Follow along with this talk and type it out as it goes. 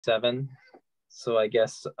7, so I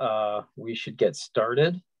guess we should get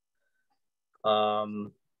started. I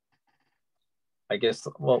guess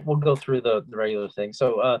we'll go through the regular thing.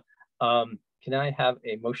 So can I have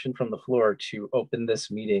a motion from the floor to open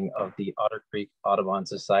this meeting of the Otter Creek Audubon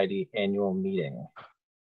Society annual meeting?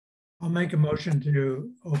 I'll make a motion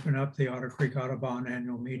to open up the Otter Creek Audubon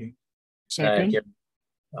annual meeting. Second.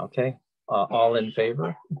 Okay, all in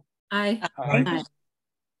favor? Aye. Aye.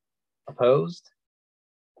 Opposed?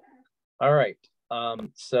 All right,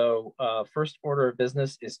 so first order of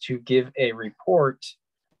business is to give a report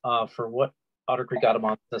for what Otter Creek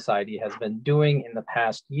Audubon Society has been doing in the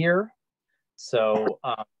past year. So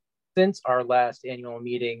since our last annual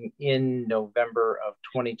meeting in November of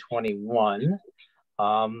 2021,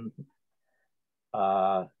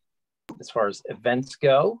 as far as events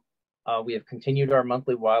go, we have continued our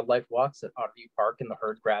monthly wildlife walks at Otterview Park in the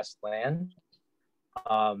herd grassland.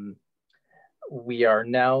 We are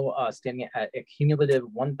now standing at a cumulative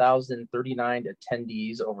 1,039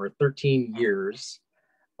 attendees over 13 years.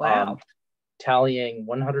 Wow. Tallying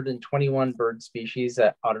 121 bird species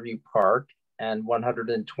at Otterview Park and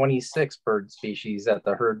 126 bird species at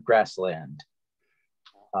the herd grassland.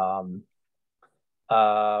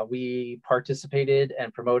 We participated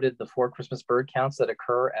and promoted the 4 Christmas bird counts that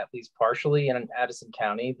occur at least partially in Addison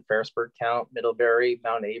County: the Ferris bird count, Middlebury,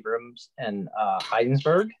 Mount Abrams, and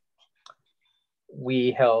Heidensburg.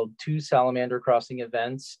 We held 2 salamander crossing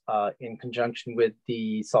events in conjunction with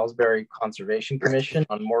the Salisbury Conservation Commission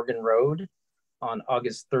on Morgan Road. On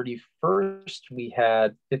August 31st, we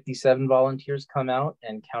had 57 volunteers come out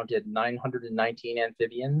and counted 919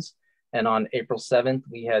 amphibians. And on April 7th,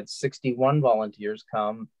 we had 61 volunteers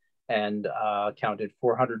come and counted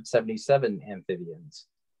 477 amphibians.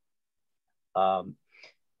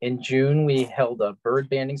 In June, we held a bird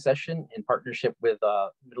banding session in partnership with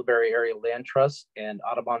Middlebury Area Land Trust and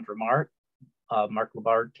Audubon, Vermont. Mark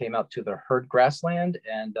Labard came out to the herd grassland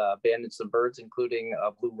and banded some birds, including a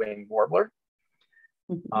blue-winged warbler.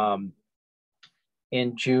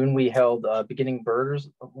 In June, we held a beginning birders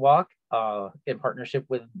walk in partnership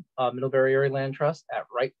with Middlebury Area Land Trust at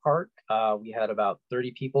Wright Park. We had about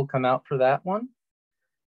 30 people come out for that one.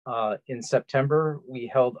 In September, we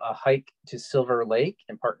held a hike to Silver Lake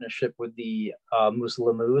in partnership with the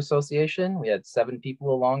Moose-Lamoo Association. We had 7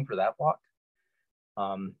 people along for that walk.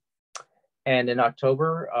 And in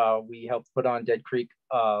October, we helped put on Dead Creek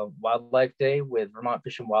Wildlife Day with Vermont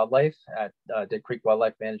Fish and Wildlife at Dead Creek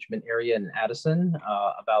Wildlife Management Area in Addison.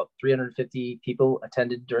 About 350 people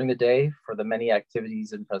attended during the day for the many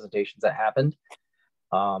activities and presentations that happened.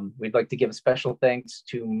 We'd like to give a special thanks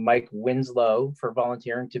to Mike Winslow for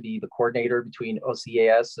volunteering to be the coordinator between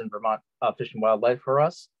OCAS and Vermont Fish and Wildlife for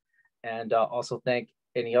us, and also thank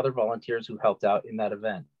any other volunteers who helped out in that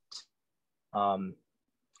event.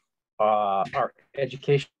 Our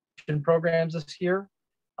education programs this year,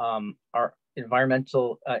 our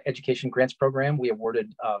environmental education grants program, we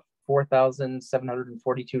awarded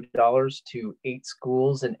 $4,742 to 8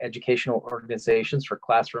 schools and educational organizations for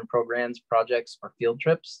classroom programs, projects, or field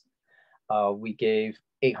trips. We gave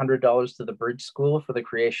 $800 to the Bridge School for the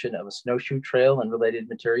creation of a snowshoe trail and related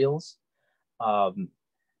materials.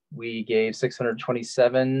 We gave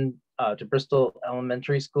 $627 to Bristol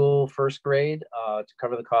Elementary School first grade to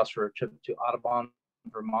cover the cost for a trip to Audubon,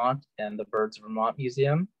 Vermont and the Birds of Vermont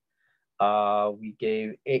Museum. We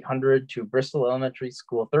gave $800 to Bristol Elementary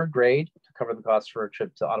School third grade to cover the cost for a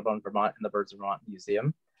trip to Audubon, Vermont and the Birds of Vermont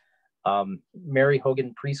Museum. Mary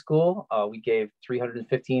Hogan Preschool, we gave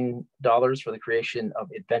 $315 for the creation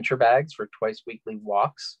of adventure bags for twice weekly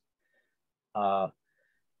walks.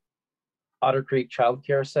 Otter Creek Child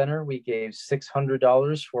Care Center, we gave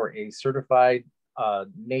 $600 for a certified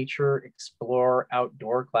Nature Explore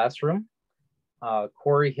outdoor classroom.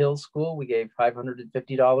 Quarry Hill School, we gave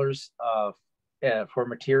 $550 for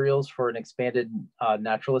materials for an expanded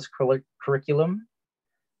naturalist curriculum.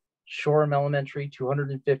 Shoreham Elementary,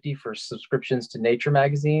 $250 for subscriptions to nature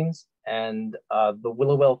magazines, and the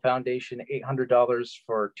Willowell Foundation, $800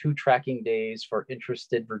 for 2 tracking days for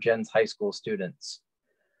interested Virgins High School students.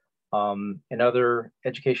 In other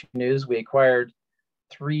education news, we acquired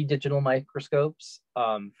 3 digital microscopes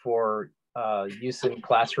for use in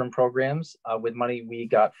classroom programs with money we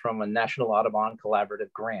got from a National Audubon Collaborative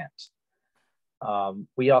grant.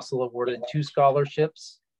 We also awarded 2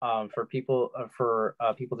 scholarships for people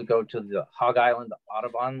to go to the Hog Island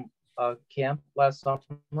Audubon camp last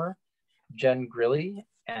summer. Jen Grilly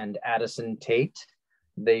and Addison Tate,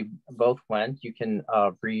 they both went. You can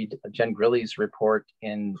read Jen Grilly's report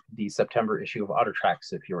in the September issue of Otter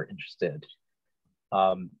Tracks if you're interested.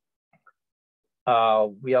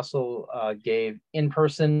 We also gave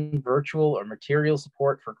in-person, virtual, or material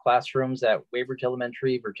support for classrooms at Weybridge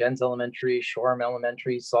Elementary, Virgins Elementary, Shoreham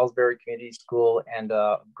Elementary, Salisbury Community School, and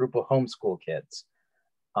a group of homeschool kids.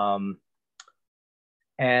 And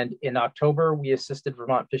in October, we assisted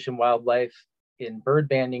Vermont Fish and Wildlife in bird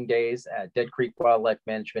banding days at Dead Creek Wildlife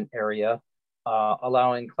Management Area,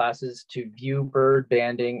 allowing classes to view bird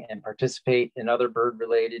banding and participate in other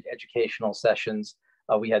bird-related educational sessions.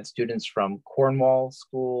 We had students from Cornwall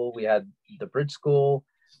School, we had the Bridge School,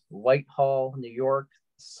 Whitehall, New York,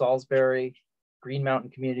 Salisbury, Green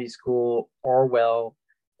Mountain Community School, Orwell,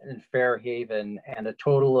 and Fairhaven, and a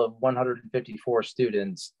total of 154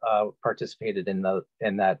 students participated in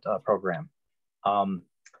that program.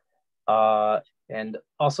 And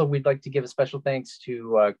also, we'd like to give a special thanks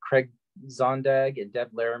to Craig Zondag and Deb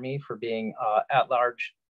Laramie for being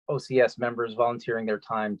at-large OCS members volunteering their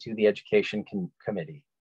time to the Education Committee.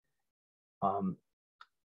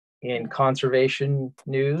 In conservation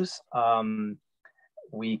news,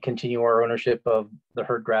 we continue our ownership of the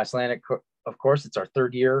Herd Grassland. Of course, it's our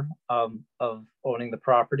third year of owning the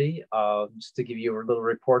property. Just to give you a little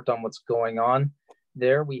report on what's going on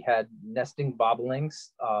there, we had nesting bobolinks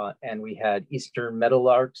and we had eastern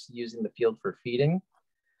meadowlarks using the field for feeding.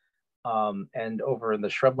 And over in the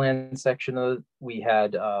shrubland section, we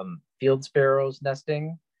had field sparrows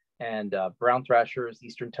nesting, and brown thrashers,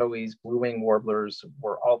 eastern towhees, blue-winged warblers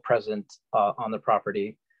were all present on the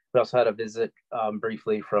property. We also had a visit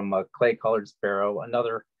briefly from a clay-colored sparrow,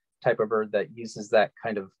 another type of bird that uses that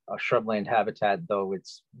kind of shrubland habitat, though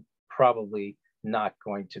it's probably not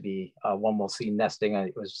going to be one we'll see nesting.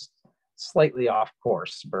 It was slightly off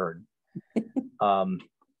course bird.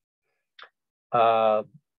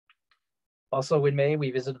 Also in May,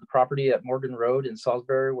 we visited the property at Morgan Road in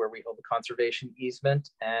Salisbury, where we hold the conservation easement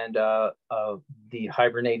and the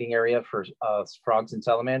hibernating area for frogs and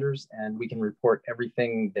salamanders, and we can report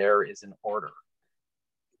everything there is in order.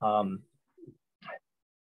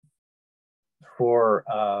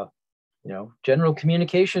 For general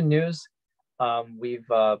communication news, we've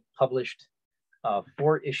published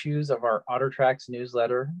 4 issues of our Otter Tracks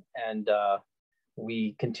newsletter, and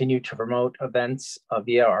we continue to promote events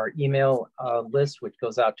via our email list, which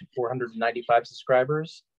goes out to 495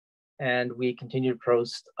 subscribers. And we continue to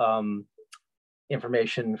post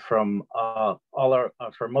information from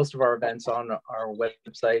for most of our events on our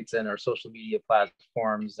websites and our social media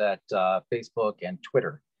platforms at Facebook and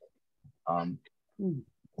Twitter.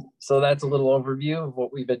 So that's a little overview of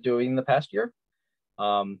what we've been doing the past year.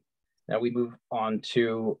 Now we move on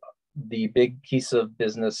to the big piece of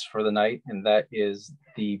business for the night, and that is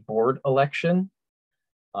the board election.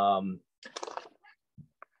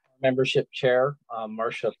 Membership chair,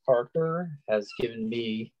 Marcia Parker, has given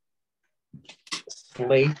me a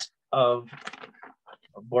slate of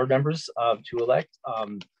board members to elect.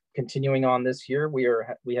 Continuing on this year, we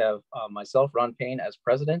have myself, Ron Payne, as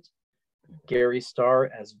president, Gary Starr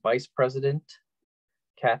as vice president,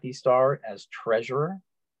 Kathy Starr as treasurer,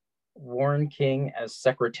 Warren King as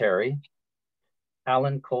secretary,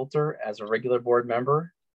 Alan Coulter as a regular board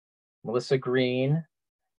member, Melissa Green,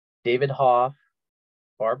 David Hoff,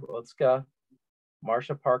 Barb Utska,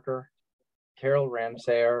 Marcia Parker, Carol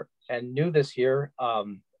Ramsayer, and new this year,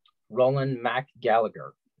 Roland Mac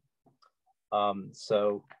Gallagher.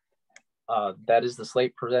 So that is the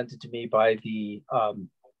slate presented to me by the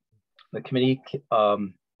committee.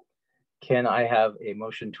 Can I have a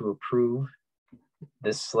motion to approve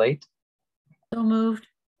this slate? So moved.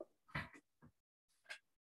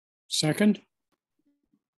 Second.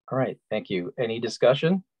 All right, thank you. Any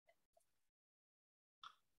discussion?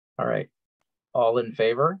 All right, all in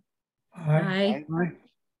favor? Aye. Aye.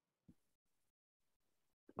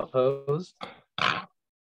 Opposed?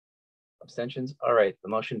 Abstentions? All right, the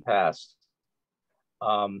motion passed.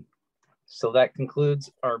 So that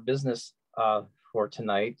concludes our business for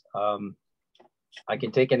tonight. I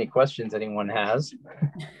can take any questions anyone has.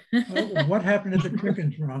 What happened to the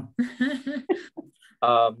chickens, Ron?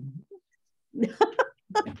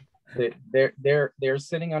 They're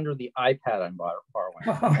sitting under the iPad I'm borrowing.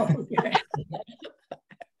 Oh, okay.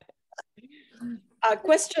 A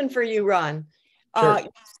question for you, Ron. Sure.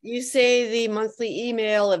 You say the monthly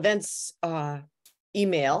email events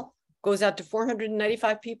email goes out to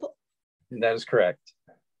 495 people? That is correct.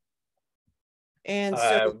 And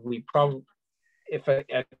so we probably, if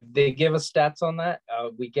they give us stats on that,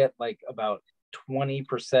 we get like about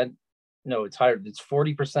 20%. No, it's higher. It's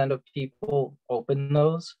 40% of people open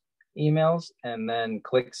those emails, and then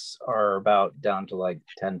clicks are about down to like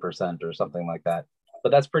 10% or something like that.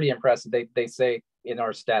 But that's pretty impressive. They say in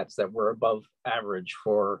our stats that we're above average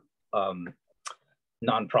for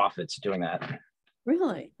nonprofits doing that.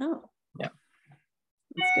 Really? Oh. Yeah.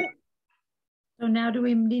 That's good. So now do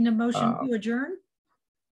we need a motion to adjourn?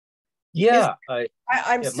 Yeah,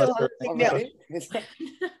 I'm still on the email.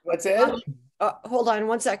 What's it? Hold on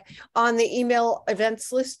one sec. On the email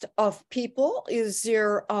events list of people, is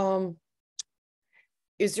there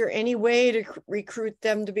any way to recruit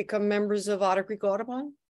them to become members of Otter Creek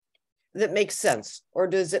Audubon? That makes sense, or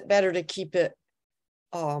does it better to keep it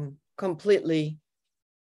completely?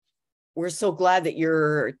 We're so glad that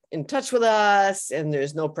you're in touch with us and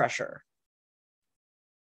there's no pressure.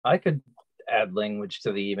 I could add language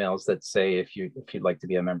to the emails that say if you'd like to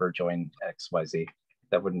be a member, join XYZ.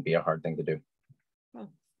 That wouldn't be a hard thing to do.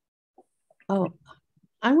 Oh,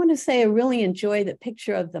 I want to say I really enjoy the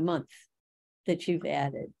picture of the month that you've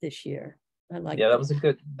added this year. I like. Yeah, that was a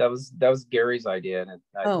good. That was Gary's idea, and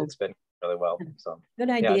it's been really well. So good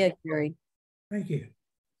idea, Gary. Thank you.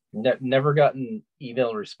 Never gotten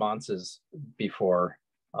email responses before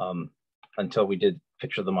until we did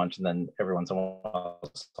picture of the month, and then every once in a while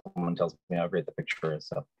someone tells me how great the picture is.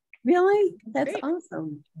 So really, that's great.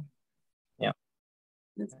 Awesome. Yeah,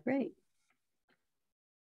 that's great.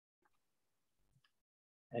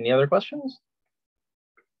 Any other questions?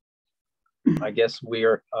 I guess we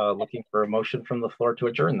are looking for a motion from the floor to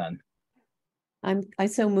adjourn then. I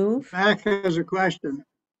so move. Mac has a question.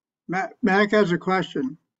 Mac has a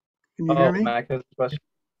question. Can you hear me? Mac has a question.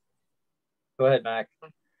 Go ahead, Mac.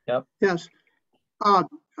 Yep. Yes.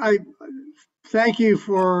 I thank you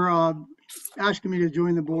for asking me to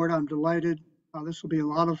join the board. I'm delighted. This will be a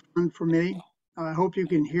lot of fun for me. I hope you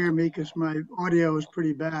can hear me because my audio is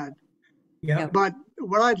pretty bad. Yeah. But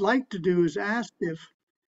what I'd like to do is ask if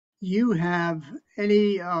you have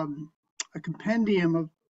any a compendium of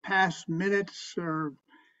past minutes, or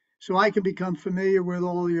so I can become familiar with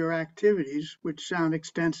all your activities, which sound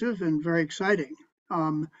extensive and very exciting.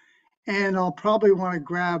 And I'll probably want to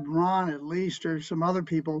grab Ron at least, or some other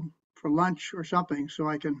people for lunch or something, so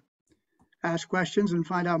I can ask questions and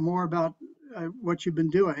find out more about what you've been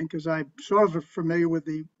doing, because I'm sort of familiar with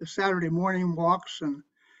the Saturday morning walks, and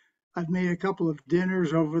I've made a couple of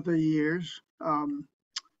dinners over the years.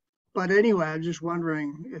 But anyway, I'm just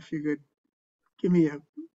wondering if you could give me a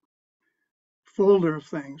folder of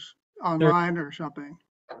things online or something.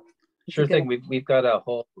 Sure thing. We've got a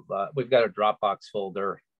whole we've got a Dropbox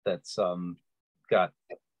folder that's got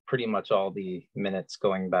pretty much all the minutes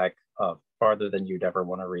going back farther than you'd ever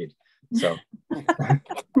want to read. So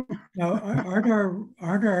now,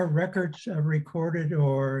 aren't our records recorded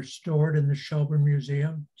or stored in the Shelburne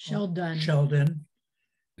Museum? Sheldon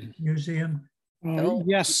Museum.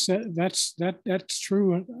 Yes, that's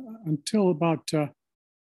true until about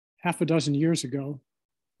half a dozen years ago,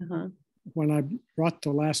 when I brought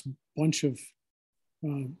the last bunch of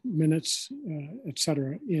minutes,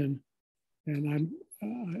 etc., in, and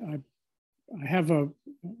I have a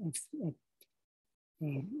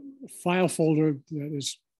file folder that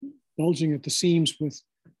is bulging at the seams with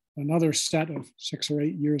another set of 6 or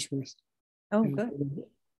 8 years worth. Oh, and good.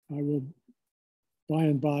 I will by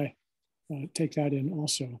and by take that in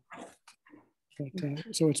also.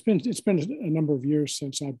 But so it's been a number of years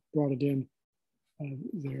since I brought it in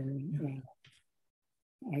there.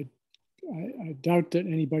 I doubt that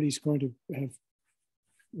anybody's going to have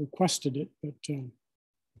requested it, but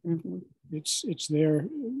it's there.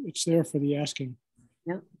 It's there for the asking.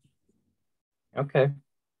 Yeah. okay.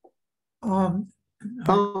 I'll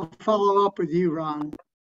follow up with you, Ron.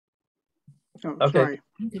 Oh, Okay. sorry.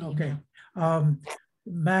 Okay.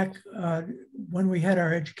 Mac, when we had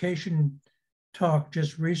our education talk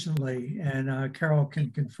just recently, and Carol can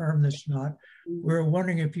confirm this or not, we were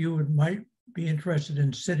wondering if you might be interested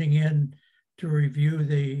in sitting in to review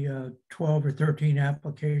the 12 or 13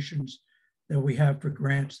 applications that we have for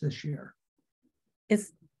grants this year.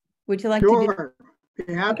 Would you like to do? Sure,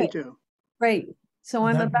 be happy to. Great. So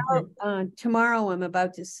I'm That'd be about, tomorrow I'm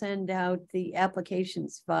about to send out the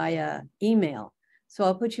applications via email. So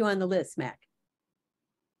I'll put you on the list, Mac.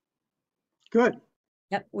 Good.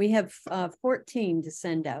 Yep, we have 14 to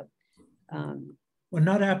send out. Well,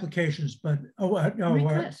 not applications, but,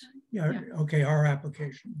 yeah, okay, our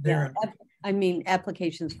application. Yeah, I mean,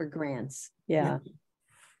 applications for grants. Yeah.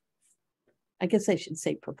 I guess I should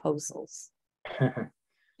say proposals.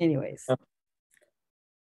 Anyways.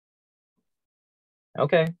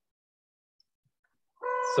 Okay.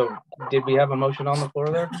 So did we have a motion on the floor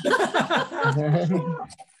there?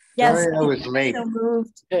 Yes. Sorry, I was late. So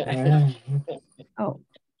moved. Oh,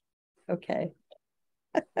 okay.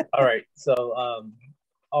 All right. So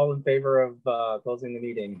all in favor of closing the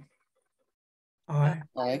meeting? Aye.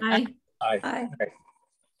 Aye. Aye. Aye. Aye. Okay.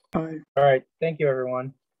 Bye. All right. Thank you,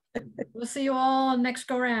 everyone. We'll see you all next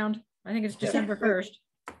go round. I think it's December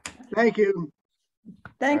 1st. Thank you.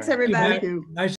 Thanks, All right. everybody. Thank you. Nice